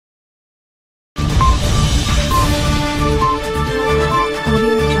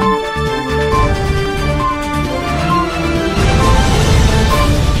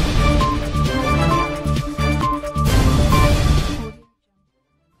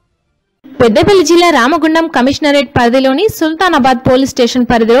పెద్దపల్లి జిల్లా రామగుండం కమిషనరేట్ పరిధిలోని Sultanabad police station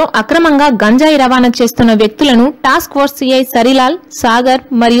పరిధిలో అక్రమంగా గంజాయి రవాణా చేస్తున్న వ్యక్తులను task force CI Sarilal, Sagar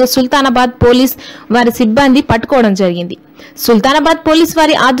మరియు సుల్తానాబాద్ పోలీస్ వారి సిబ్బంది పట్టుకోవడం జరిగింది. సుల్తానాబాద్ పోలీస్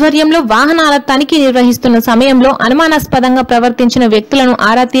వారి ఆధ్వర్యంలో వాహనాల తనిఖీ నిర్వహిస్తున్న సమయంలో అనుమానాస్పదంగా ప్రవర్తించిన వ్యక్తులను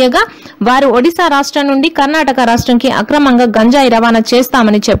ఆరా తీయగా వారు ఒడిశా రాష్ట్రం నుండి కర్ణాటక రాష్ట్రంకి అక్రమంగా గంజాయి రవాణా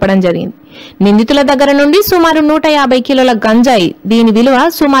చేస్తామని చెప్పడం జరిగింది. నిందితుల దగ్గర నుండి సుమారు 150 కిలోల గంజాయి, దీని విలువ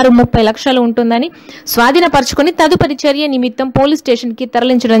సుమారు 30 లక్షలు ఉంటుందని స్వాధీనపరుచుకుని తదుపరి చర్య నిమిత్తం పోలీస్ స్టేషన్ కి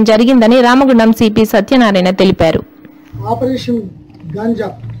తరలించడం జరిగిందని రామగుండం సిపి సత్యనారాయణ తెలిపారు. ఆపరేషన్ గాంజా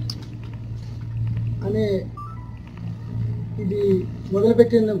అనే ఇది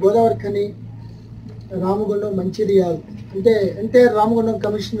మొదలుపెట్టిన గోదావరి ఖని రామగుండం మంచిర్యాల అంటే రామగుండం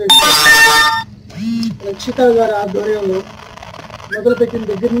కమిషనరేట్ రక్షిత గారి ఆధ్వర్యంలో మొదలుపెట్టిన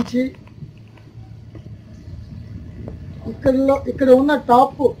దగ్గర నుంచి ఇక్కడ ఉన్న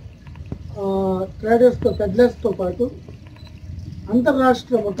టాప్ ట్రేడర్స్తో పెడ్లర్స్తో పాటు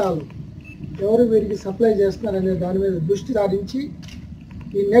అంతర్రాష్ట్ర ముఠాలు ఎవరు వీరికి సప్లై చేస్తున్నారనే దాని మీద దృష్టి సారించి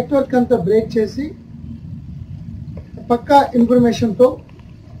ఈ నెట్వర్క్ అంతా బ్రేక్ చేసి పక్కా ఇన్ఫర్మేషన్తో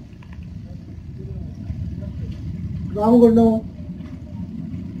రామగుండం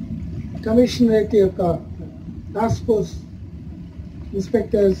కమిషనరేట్ యొక్క task force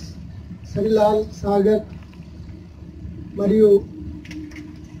inspectors Sarilal, Sagar మరియు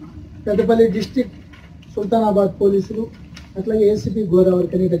పెద్దపల్లి డిస్టిక్ సుల్తానాబాద్ పోలీసులు అట్లాగే ఏసీపీ గోదావరి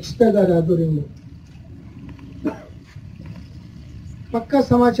ఖని రక్షిత గారి ఆధ్వర్యంలో పక్కా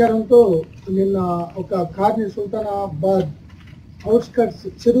సమాచారంతో నిన్న ఒక కార్ని సుల్తానాబాద్ అవుట్స్కట్స్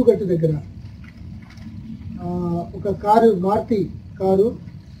చెరువుగట్టు దగ్గర ఒక మారుతి కారు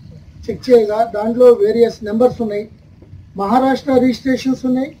చెక్ చేయగా దాంట్లో వేరియస్ నెంబర్స్ ఉన్నాయి, మహారాష్ట్ర రిజిస్ట్రేషన్స్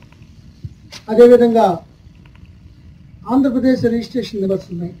ఉన్నాయి, అదేవిధంగా ఆంధ్రప్రదేశ్ రిజిస్ట్రేషన్ నెంబర్స్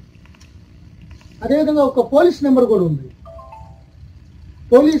ఉన్నాయి, అదేవిధంగా ఒక పోలీస్ నెంబర్ కూడా ఉంది,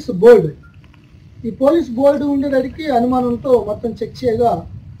 పోలీస్ బోర్డు. ఈ పోలీస్ బోర్డు ఉండేదానికి అనుమానంతో మొత్తం చెక్ చేయగా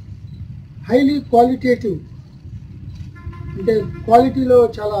హైలీ క్వాలిటేటివ్ అంటే క్వాలిటీలో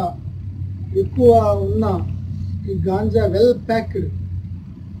చాలా ఎక్కువ ఉన్న ఈ గాంజా వెల్ ప్యాక్డ్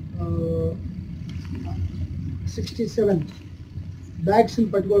 67 బ్యాగ్స్ని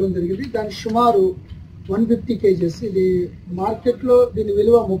పట్టుకోవడం జరిగింది. దాని సుమారు 150 kgs. ఇది మార్కెట్లో దీని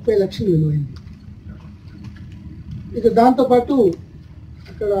విలువ 30 లక్షలు విలువైంది. ఇక దాంతోపాటు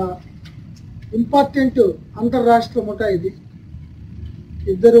అక్కడ ఇంపార్టెంట్ అంతర్రాష్ట్ర ముఠా ఇది.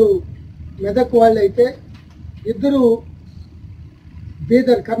 ఇద్దరు మెదక్ వాళ్ళు అయితే ఇద్దరు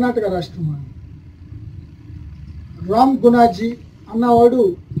బీదర్ కర్ణాటక రాష్ట్రం వాళ్ళు. రామ్ గునాజీ అన్నవాడు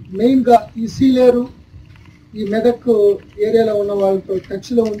మెయిన్గా ఈ సీలేరు ఈ మెదక్ ఏరియాలో ఉన్న వాళ్ళతో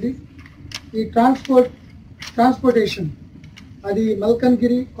టచ్లో ఉండి ఈ ట్రాన్స్పోర్టేషన్ అది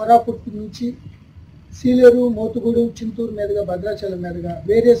మల్కన్గిరి, కొరాపుట్ నుంచి సీలేరు, మోతుగూడు, చింతూరు మీదుగా భద్రాచలం మీదుగా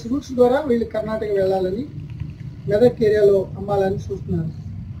వేరియస్ రూట్స్ ద్వారా వీళ్ళు కర్ణాటక వెళ్ళాలని మెదక్ ఏరియాలో అమ్మాలని చూస్తున్నారు.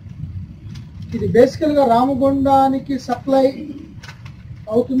 ఇది బేసికల్గా రామగుండానికి సప్లై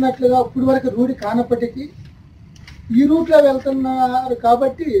అవుతున్నట్లుగా ఇప్పుడు వరకు రూఢి కానప్పటికీ ఈ రూట్లో వెళ్తున్నారు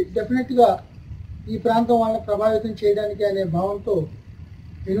కాబట్టి డెఫినెట్గా ఈ ప్రాంతం వాళ్ళని ప్రభావితం చేయడానికి అనే భావంతో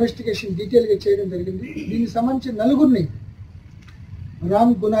ఇన్వెస్టిగేషన్ డీటెయిల్గా చేయడం జరిగింది. దీనికి సంబంధించి నలుగురిని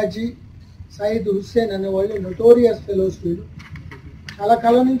రామ్ గునాజీ, సయీద్ హుస్సేన్ అనేవాళ్ళు నోటోరియస్ ఫెలోస్. వీళ్ళు చాలా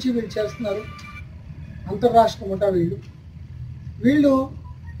కాలం నుంచి వీళ్ళు చేస్తున్నారు, అంతర్రాష్ట్ర ముఠా వీళ్ళు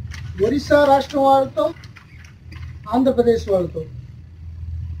ఒరిస్సా రాష్ట్రం వాళ్ళతో, ఆంధ్రప్రదేశ్ వాళ్ళతో,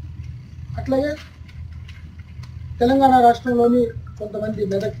 అట్లాగే తెలంగాణ రాష్ట్రంలోని కొంతమంది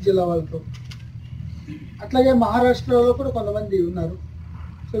మెదక్ జిల్లా వాళ్ళతో, అట్లాగే మహారాష్ట్రలో కూడా కొంతమంది ఉన్నారు.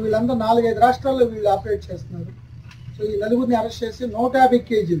 సో వీళ్ళందరూ 4-5 రాష్ట్రాల్లో వీళ్ళు ఆపరేట్ చేస్తున్నారు. సో ఈ నలుగురిని అరెస్ట్ చేసి 150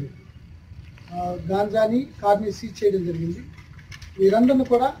 kgs గాంజాని కార్ని సీజ్ చేయడం జరిగింది. వీరందరినీ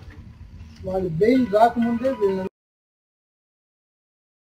కూడా వాళ్ళు బెయిల్ రాకముందే వీళ్ళ